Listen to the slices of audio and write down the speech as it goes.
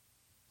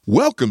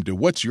Welcome to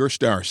What's Your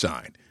Star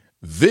Sign?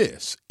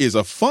 This is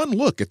a fun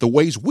look at the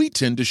ways we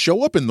tend to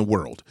show up in the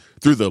world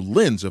through the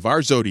lens of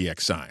our zodiac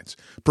signs,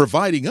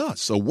 providing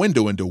us a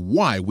window into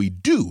why we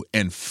do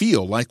and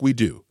feel like we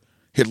do.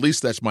 At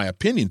least that's my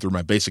opinion through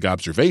my basic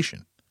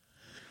observation.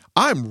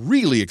 I'm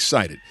really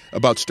excited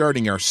about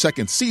starting our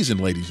second season,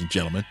 ladies and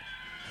gentlemen.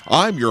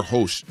 I'm your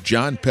host,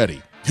 John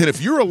Petty, and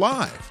if you're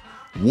alive,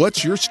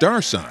 What's Your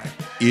Star Sign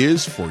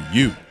is for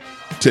you.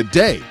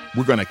 Today,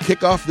 we're going to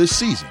kick off this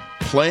season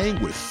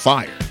playing with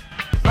fire.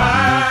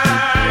 Fire.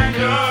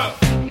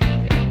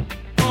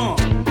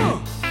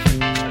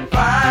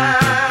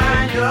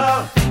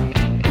 Fire.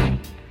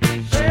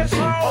 Say it so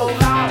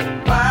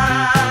loud.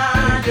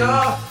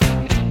 Fire.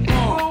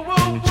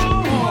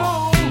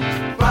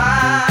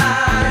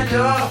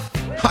 Fire.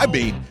 I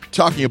mean,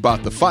 talking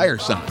about the fire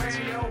signs,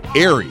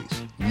 Aries,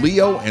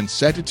 Leo, and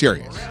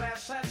Sagittarius,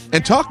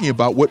 and talking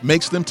about what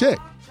makes them tick.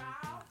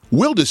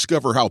 We'll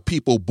discover how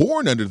people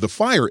born under the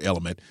fire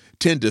element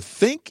tend to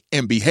think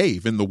and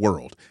behave in the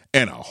world,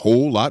 and a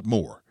whole lot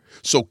more.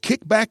 So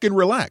kick back and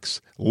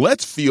relax.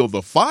 Let's feel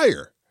the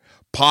fire.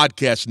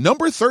 Podcast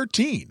number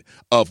 13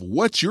 of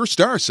What's Your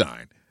Star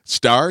Sign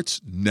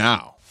starts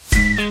now.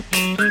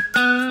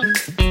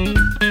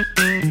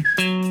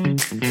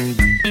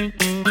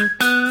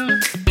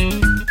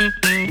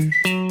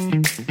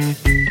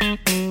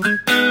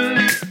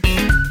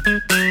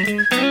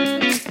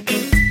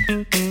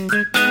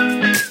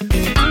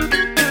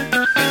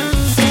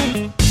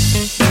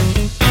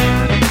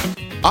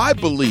 I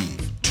believe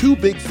two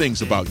big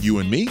things about you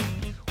and me.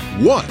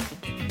 One,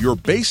 your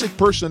basic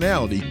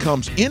personality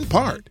comes in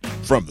part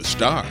from the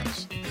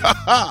stars. Ha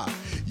ha!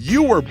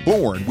 You were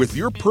born with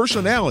your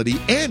personality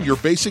and your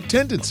basic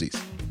tendencies.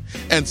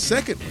 And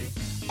secondly,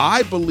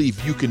 I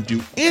believe you can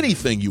do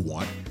anything you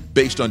want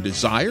based on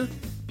desire,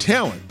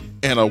 talent,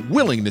 and a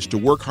willingness to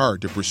work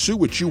hard to pursue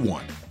what you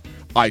want.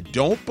 I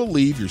don't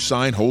believe your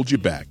sign holds you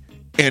back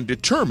and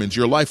determines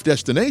your life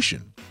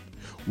destination.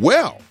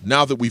 Well,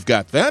 now that we've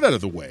got that out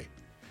of the way,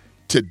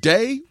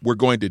 today, we're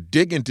going to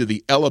dig into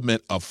the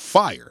element of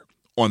fire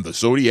on the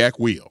zodiac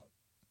wheel.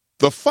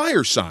 The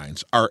fire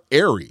signs are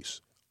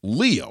Aries,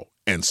 Leo,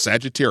 and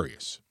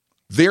Sagittarius.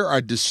 There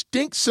are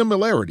distinct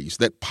similarities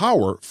that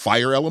power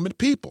fire element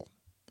people.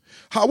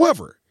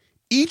 However,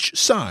 each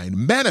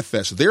sign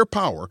manifests their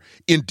power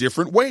in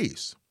different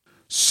ways.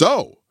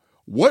 So,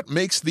 what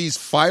makes these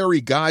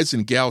fiery guys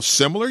and gals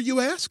similar, you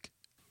ask?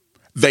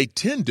 They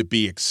tend to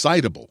be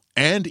excitable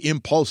and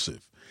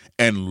impulsive,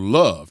 and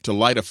love to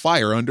light a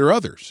fire under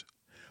others.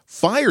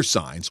 Fire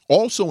signs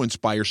also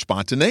inspire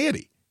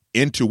spontaneity,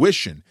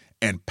 intuition,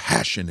 and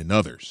passion in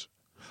others.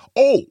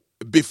 Oh,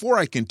 before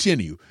I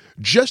continue,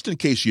 just in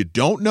case you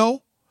don't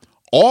know,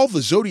 all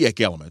the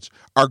zodiac elements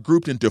are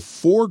grouped into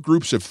 4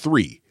 groups of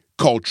 3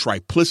 called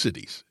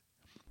triplicities.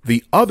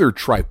 The other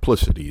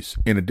triplicities,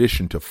 in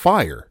addition to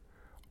fire,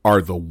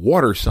 are the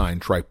water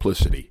sign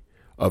triplicity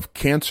of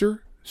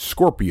Cancer,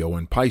 Scorpio,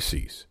 and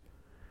Pisces,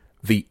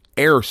 the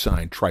air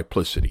sign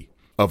triplicity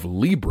of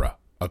Libra,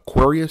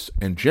 Aquarius,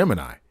 and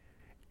Gemini,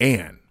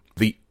 and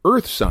the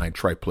earth sign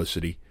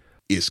triplicity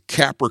is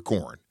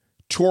Capricorn,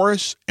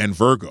 Taurus, and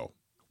Virgo,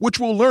 which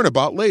we'll learn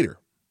about later.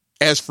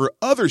 As for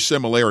other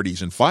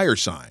similarities in fire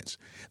signs,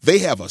 they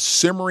have a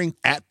simmering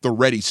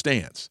at-the-ready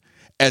stance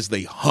as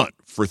they hunt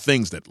for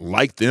things that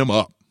light them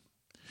up.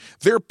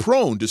 They're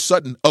prone to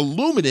sudden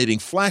illuminating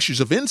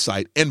flashes of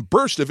insight and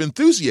bursts of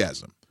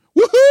enthusiasm.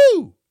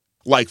 Woohoo!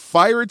 Like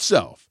fire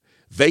itself,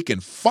 they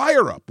can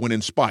fire up when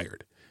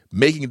inspired,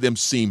 making them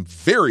seem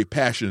very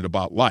passionate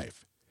about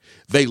life.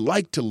 They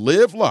like to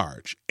live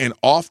large and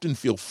often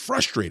feel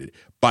frustrated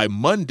by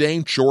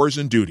mundane chores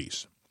and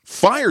duties.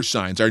 Fire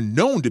signs are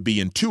known to be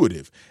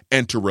intuitive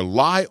and to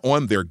rely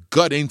on their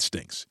gut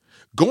instincts.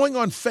 Going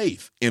on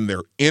faith in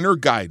their inner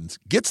guidance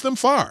gets them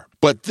far,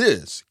 but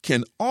this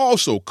can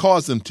also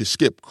cause them to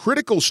skip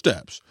critical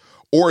steps,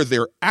 or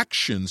their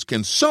actions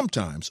can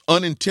sometimes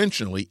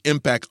unintentionally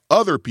impact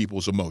other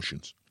people's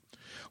emotions.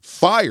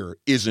 Fire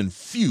is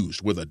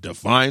infused with a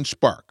divine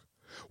spark,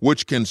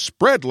 which can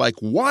spread like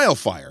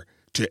wildfire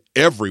to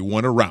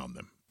everyone around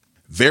them.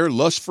 Their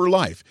lust for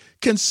life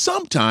can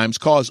sometimes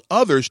cause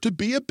others to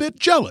be a bit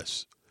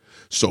jealous.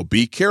 So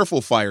be careful,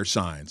 fire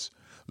signs.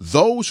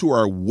 Those who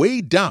are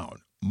weighed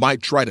down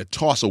might try to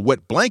toss a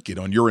wet blanket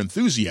on your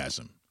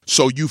enthusiasm.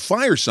 So you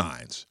fire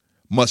signs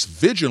must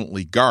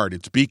vigilantly guard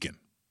its beacon.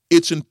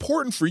 It's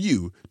important for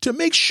you to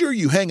make sure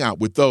you hang out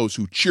with those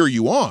who cheer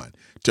you on,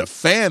 to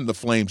fan the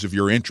flames of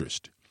your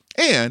interest,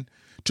 and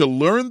to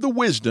learn the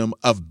wisdom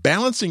of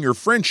balancing your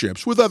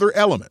friendships with other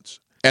elements,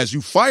 as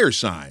you fire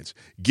signs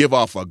give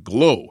off a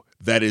glow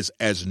that is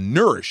as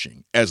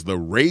nourishing as the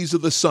rays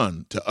of the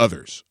sun to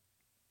others.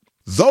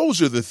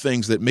 Those are the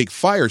things that make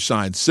fire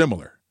signs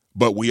similar,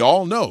 but we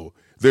all know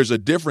there's a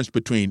difference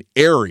between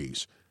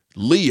Aries,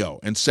 Leo,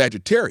 and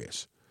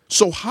Sagittarius.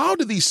 So how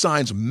do these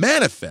signs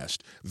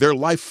manifest their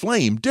life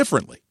flame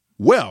differently?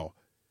 Well,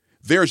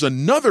 there's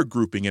another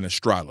grouping in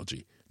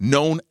astrology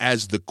known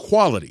as the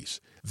qualities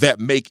that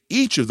make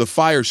each of the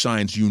fire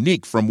signs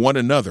unique from one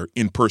another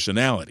in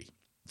personality.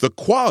 The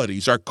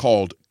qualities are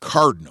called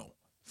cardinal,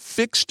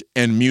 fixed,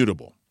 and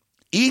mutable.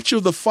 Each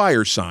of the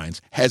fire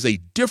signs has a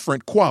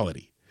different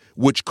quality,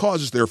 which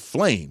causes their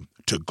flame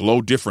to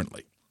glow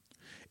differently.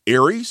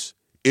 Aries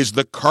is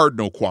the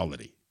cardinal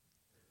quality.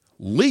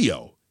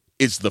 Leo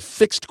is the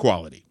fixed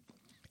quality.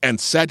 And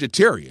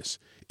Sagittarius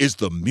is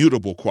the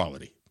mutable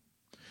quality.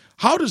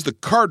 How does the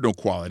cardinal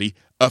quality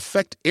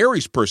affect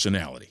Aries'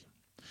 personality?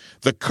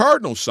 The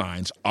cardinal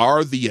signs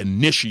are the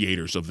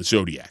initiators of the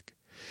zodiac.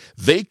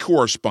 They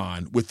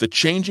correspond with the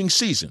changing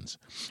seasons,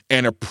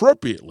 and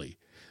appropriately,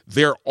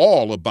 they're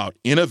all about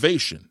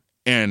innovation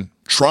and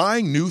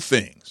trying new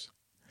things.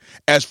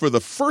 As for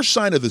the first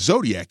sign of the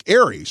zodiac,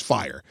 Aries,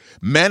 fire,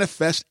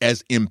 manifests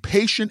as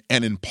impatient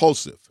and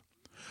impulsive.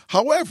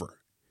 However,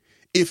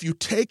 if you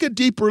take a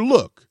deeper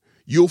look,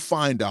 you'll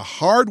find a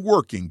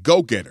hard-working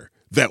go-getter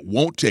that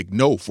won't take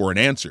no for an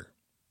answer.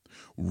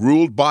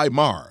 Ruled by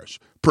Mars,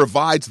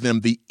 provides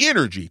them the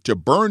energy to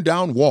burn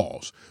down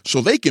walls so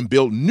they can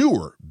build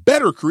newer,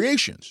 better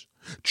creations.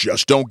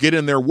 Just don't get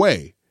in their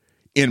way.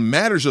 In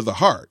matters of the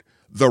heart,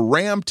 the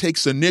Ram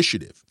takes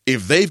initiative.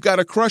 If they've got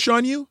a crush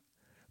on you,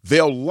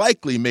 they'll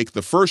likely make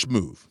the first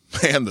move,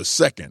 and the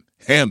second,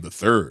 and the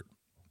third.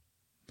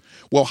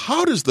 Well,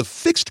 how does the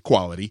fixed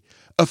quality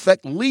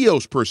affect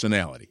Leo's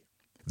personality?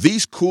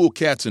 These cool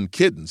cats and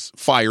kittens,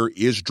 fire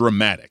is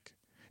dramatic.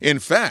 In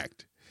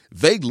fact,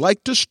 they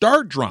like to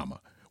start drama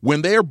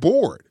when they are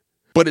bored,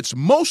 but it's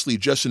mostly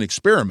just an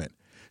experiment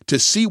to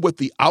see what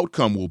the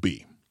outcome will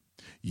be.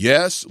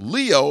 Yes,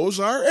 Leos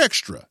are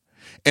extra,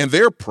 and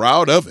they're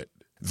proud of it.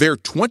 Their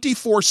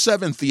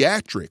 24/7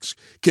 theatrics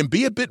can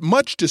be a bit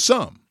much to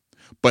some,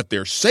 but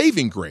their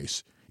saving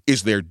grace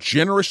is their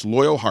generous,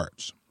 loyal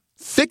hearts.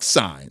 Fixed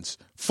signs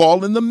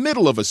fall in the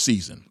middle of a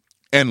season,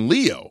 and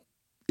Leo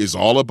is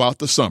all about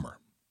the summer.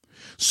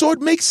 So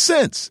it makes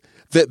sense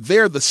that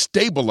they're the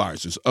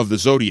stabilizers of the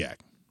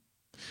zodiac.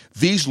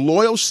 These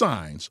loyal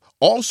signs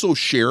also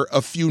share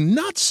a few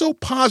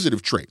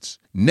not-so-positive traits,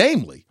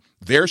 namely,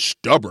 they're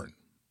stubborn.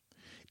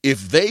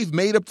 If they've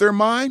made up their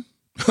mind,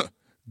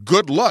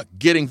 good luck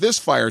getting this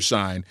fire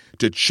sign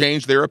to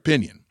change their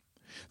opinion.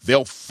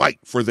 They'll fight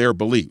for their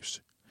beliefs,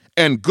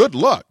 and good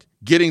luck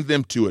getting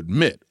them to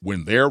admit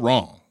when they're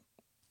wrong.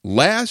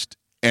 Last,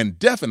 and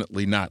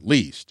definitely not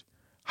least,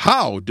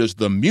 how does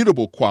the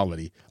mutable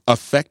quality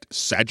affect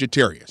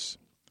Sagittarius?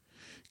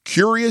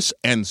 Curious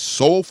and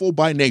soulful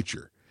by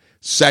nature,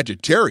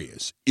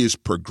 Sagittarius is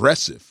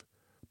progressive,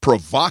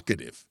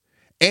 provocative,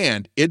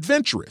 and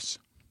adventurous.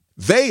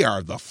 They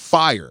are the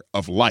fire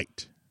of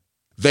light.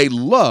 They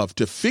love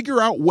to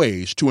figure out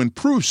ways to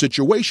improve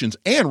situations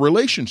and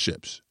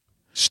relationships.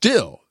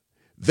 Still,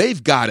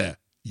 they've got a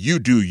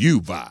you-do-you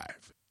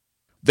vibe.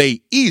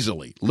 They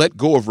easily let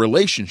go of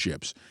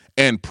relationships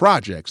and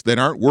projects that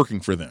aren't working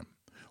for them,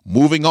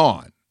 moving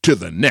on to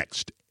the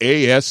next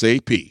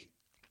ASAP.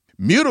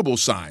 Mutable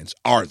signs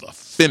are the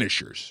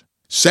finishers.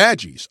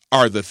 Saggies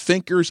are the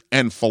thinkers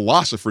and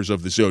philosophers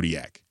of the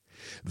zodiac.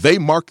 They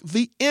mark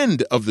the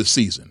end of the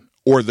season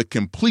or the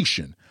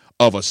completion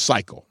of a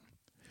cycle.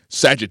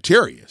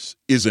 Sagittarius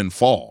is in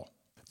fall.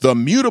 The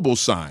mutable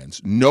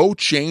signs know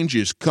change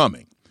is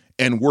coming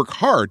and work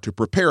hard to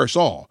prepare us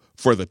all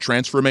for the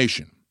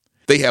transformation.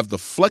 They have the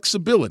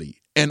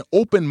flexibility and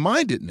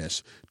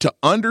open-mindedness to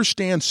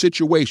understand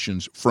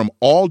situations from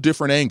all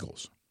different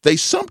angles. They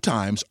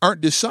sometimes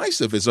aren't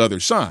decisive as other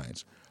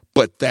signs,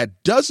 but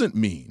that doesn't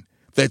mean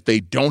that they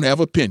don't have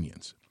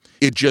opinions.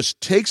 It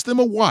just takes them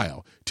a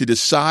while to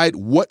decide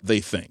what they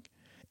think.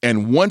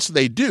 And once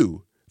they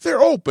do, they're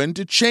open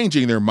to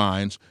changing their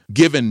minds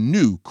given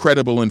new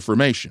credible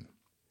information.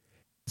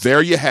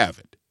 There you have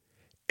it.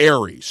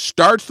 Aries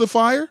starts the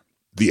fire,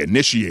 the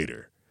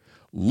initiator.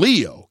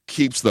 Leo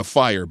keeps the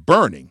fire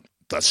burning,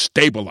 the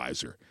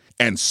stabilizer.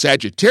 And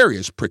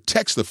Sagittarius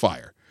protects the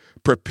fire,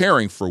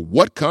 preparing for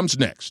what comes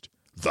next,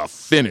 the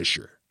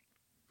finisher.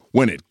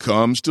 When it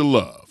comes to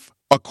love,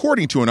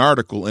 according to an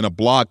article in a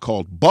blog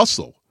called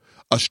Bustle,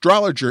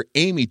 astrologer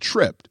Amy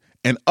Tripp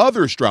and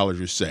other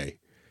astrologers say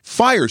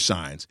fire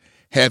signs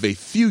have a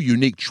few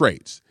unique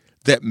traits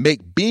that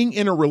make being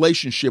in a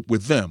relationship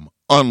with them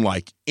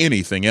unlike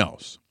anything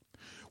else.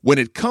 When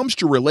it comes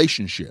to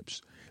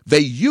relationships, they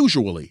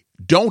usually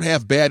don't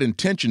have bad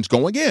intentions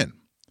going in.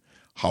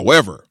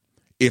 However,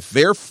 if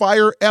their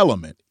fire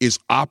element is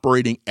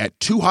operating at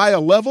too high a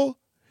level,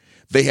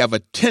 they have a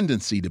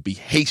tendency to be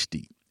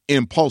hasty,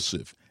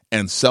 impulsive,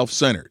 and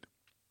self-centered.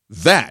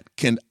 That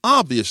can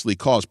obviously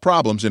cause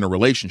problems in a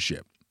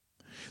relationship.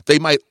 They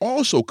might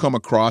also come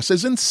across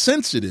as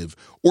insensitive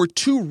or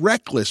too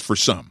reckless for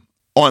some.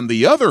 On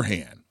the other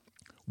hand,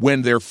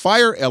 when their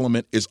fire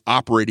element is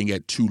operating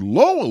at too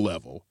low a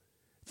level,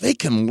 they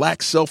can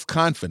lack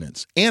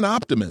self-confidence and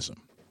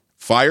optimism.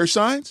 Fire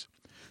signs?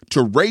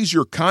 To raise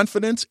your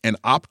confidence and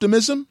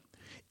optimism,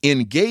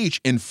 engage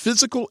in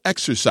physical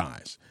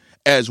exercise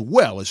as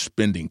well as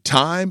spending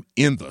time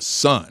in the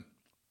sun.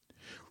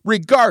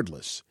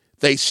 Regardless,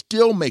 they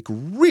still make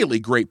really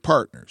great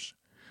partners.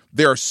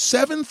 There are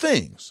 7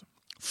 things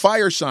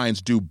fire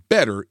signs do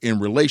better in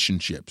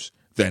relationships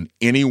than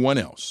anyone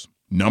else.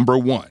 Number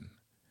 1,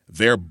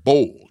 they're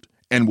bold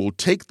and will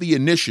take the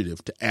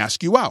initiative to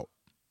ask you out.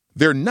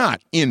 They're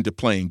not into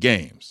playing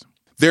games.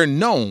 They're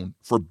known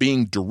for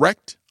being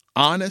direct,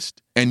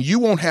 honest, and you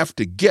won't have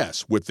to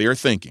guess what they're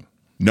thinking.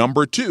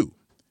 Number 2,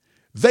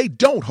 they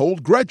don't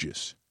hold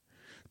grudges.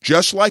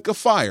 Just like a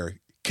fire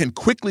can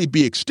quickly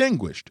be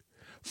extinguished,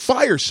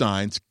 fire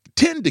signs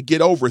tend to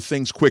get over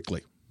things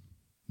quickly.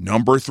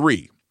 Number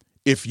 3,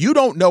 if you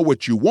don't know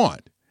what you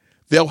want,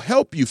 they'll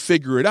help you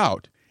figure it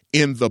out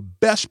in the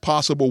best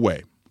possible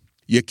way.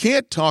 You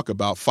can't talk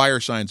about fire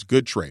signs'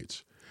 good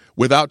traits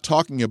without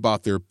talking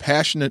about their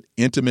passionate,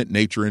 intimate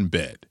nature in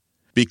bed.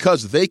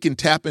 Because they can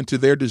tap into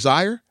their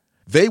desire,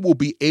 they will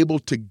be able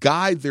to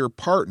guide their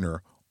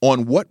partner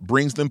on what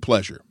brings them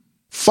pleasure.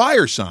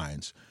 Fire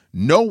signs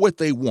know what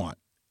they want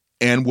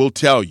and will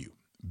tell you.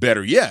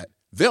 Better yet,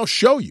 they'll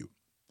show you.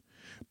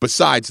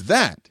 Besides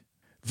that,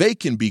 they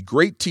can be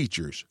great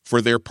teachers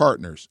for their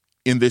partners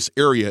in this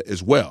area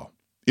as well,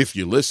 if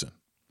you listen.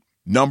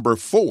 Number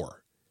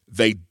 4,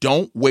 they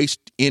don't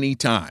waste any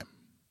time.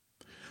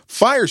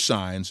 Fire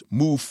signs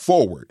move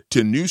forward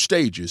to new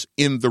stages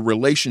in the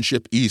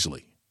relationship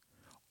easily.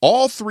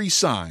 All 3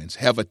 signs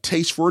have a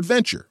taste for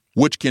adventure,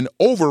 which can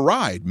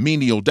override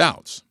menial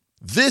doubts.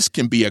 This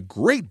can be a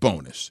great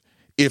bonus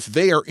if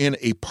they are in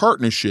a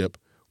partnership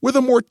with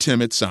a more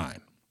timid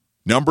sign.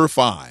 Number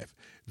 5,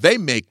 they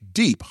make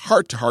deep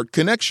heart-to-heart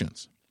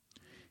connections.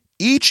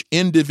 Each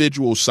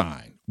individual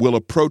sign will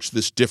approach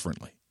this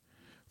differently.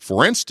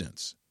 For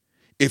instance,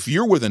 if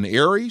you're with an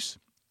Aries,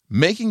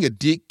 making a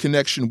deep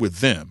connection with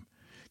them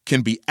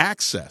can be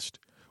accessed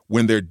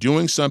when they're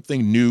doing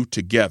something new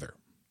together,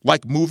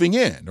 like moving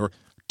in or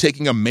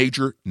taking a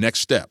major next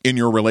step in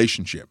your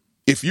relationship.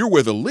 If you're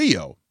with a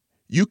Leo,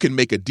 you can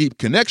make a deep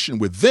connection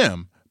with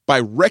them by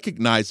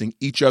recognizing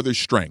each other's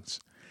strengths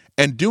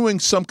and doing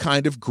some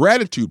kind of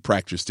gratitude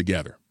practice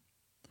together.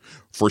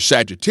 For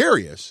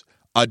Sagittarius,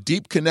 a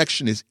deep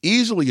connection is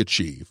easily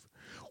achieved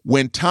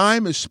when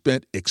time is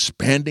spent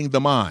expanding the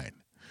mind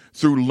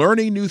through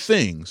learning new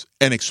things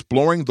and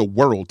exploring the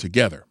world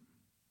together.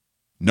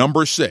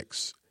 Number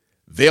 6,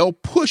 they'll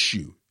push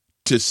you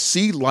to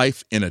see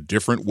life in a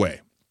different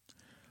way.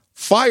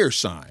 Fire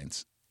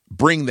signs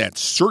bring that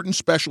certain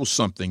special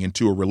something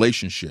into a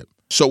relationship,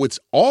 so it's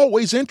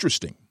always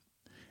interesting.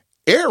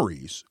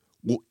 Aries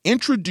will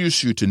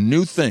introduce you to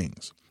new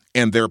things,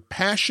 and their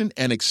passion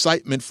and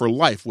excitement for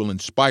life will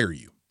inspire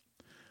you.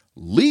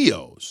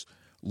 Leos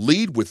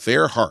lead with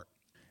their heart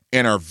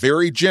and are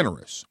very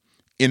generous,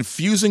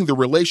 infusing the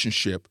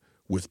relationship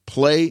with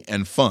play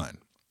and fun.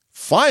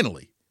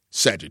 Finally,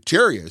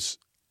 Sagittarius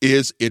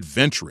is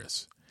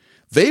adventurous.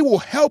 They will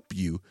help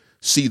you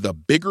see the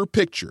bigger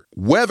picture,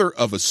 whether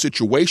of a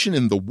situation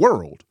in the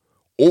world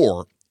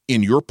or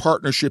in your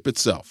partnership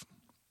itself.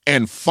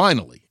 And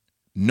finally,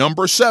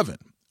 number 7,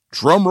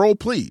 drum roll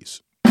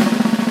please.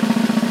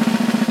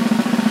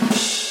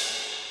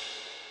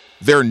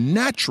 They're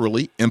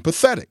naturally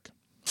empathetic.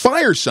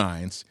 Fire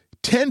signs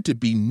tend to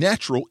be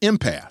natural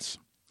empaths.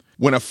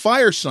 When a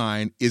fire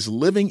sign is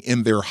living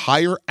in their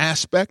higher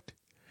aspect,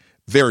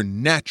 they're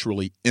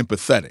naturally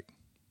empathetic.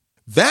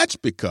 That's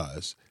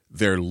because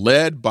they're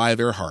led by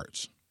their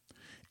hearts.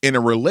 In a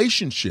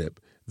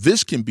relationship,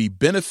 this can be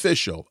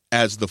beneficial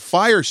as the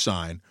fire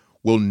sign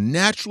will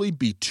naturally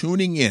be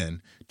tuning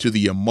in to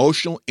the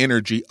emotional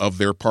energy of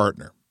their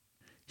partner.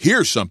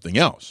 Here's something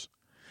else.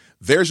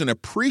 There's an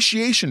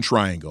appreciation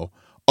triangle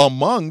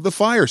among the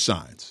fire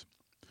signs.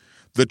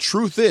 The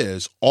truth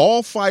is,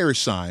 all fire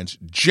signs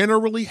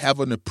generally have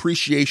an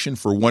appreciation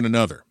for one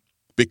another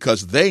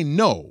because they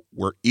know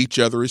where each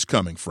other is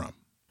coming from.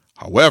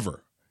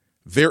 However,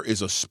 there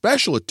is a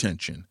special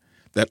attention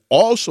that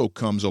also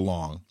comes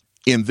along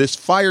in this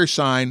fire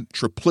sign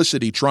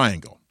triplicity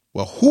triangle.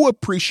 Well, who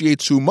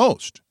appreciates who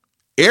most?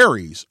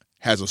 Aries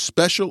has a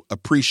special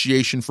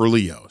appreciation for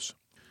Leos.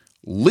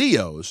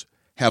 Leos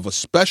have a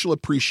special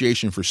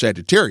appreciation for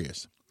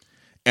Sagittarius.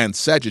 And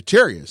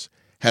Sagittarius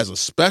has a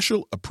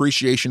special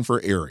appreciation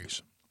for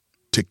Aries.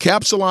 To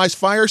capsulize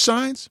fire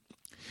signs,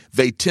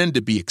 they tend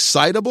to be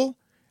excitable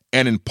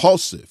and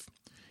impulsive,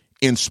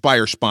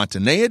 inspire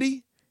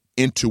spontaneity,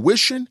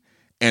 intuition,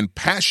 and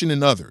passion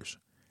in others,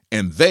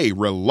 and they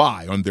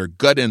rely on their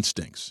gut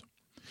instincts.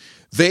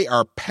 They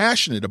are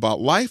passionate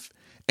about life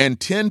and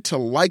tend to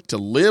like to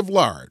live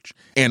large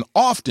and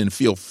often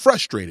feel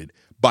frustrated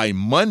by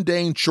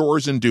mundane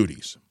chores and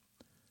duties.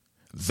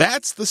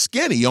 That's the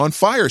skinny on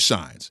fire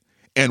signs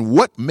and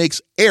what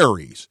makes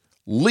Aries,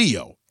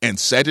 Leo, and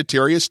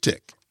Sagittarius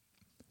tick.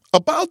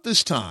 About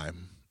this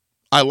time,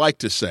 I like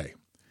to say,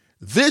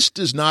 this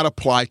does not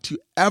apply to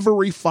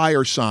every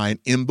fire sign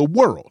in the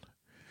world.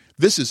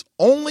 This is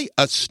only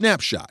a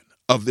snapshot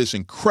of this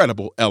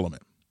incredible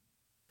element.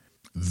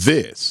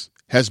 This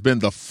has been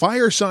the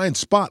Fire Sign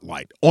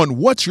Spotlight on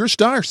What's Your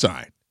Star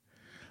Sign?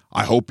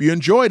 I hope you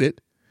enjoyed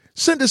it.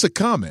 Send us a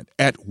comment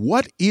at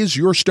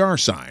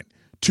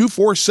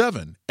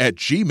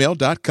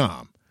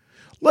whatisyourStarSign247@gmail.com.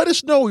 Let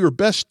us know your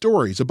best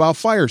stories about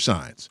fire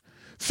signs.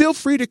 Feel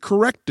free to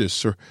correct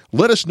us or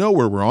let us know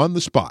where we're on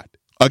the spot.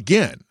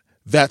 Again,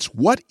 That's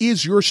what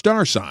is your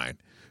star sign,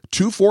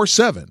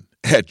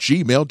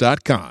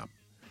 247@gmail.com.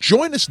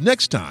 Join us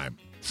next time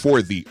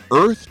for the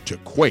Earth to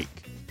Quake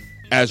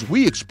as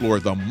we explore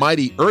the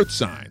mighty earth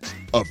signs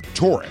of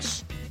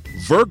Taurus,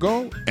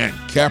 Virgo, and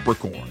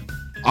Capricorn.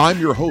 I'm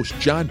your host,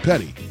 John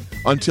Petty.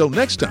 Until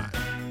next time,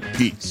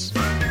 peace.